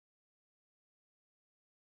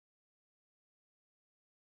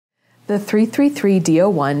The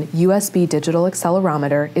 333D01 USB digital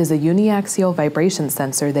accelerometer is a uniaxial vibration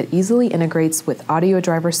sensor that easily integrates with audio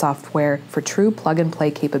driver software for true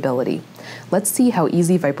plug-and-play capability. Let's see how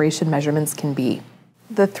easy vibration measurements can be.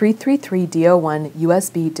 The 333D01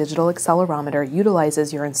 USB digital accelerometer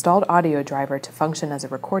utilizes your installed audio driver to function as a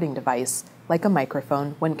recording device, like a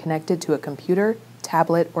microphone, when connected to a computer,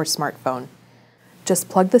 tablet, or smartphone. Just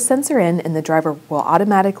plug the sensor in and the driver will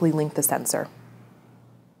automatically link the sensor.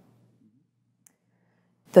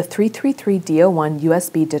 The 333D01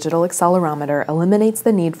 USB digital accelerometer eliminates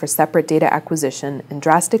the need for separate data acquisition and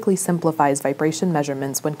drastically simplifies vibration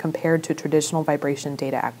measurements when compared to traditional vibration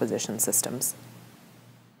data acquisition systems.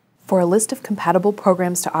 For a list of compatible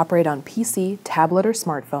programs to operate on PC, tablet, or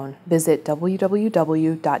smartphone, visit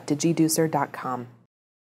www.digiducer.com.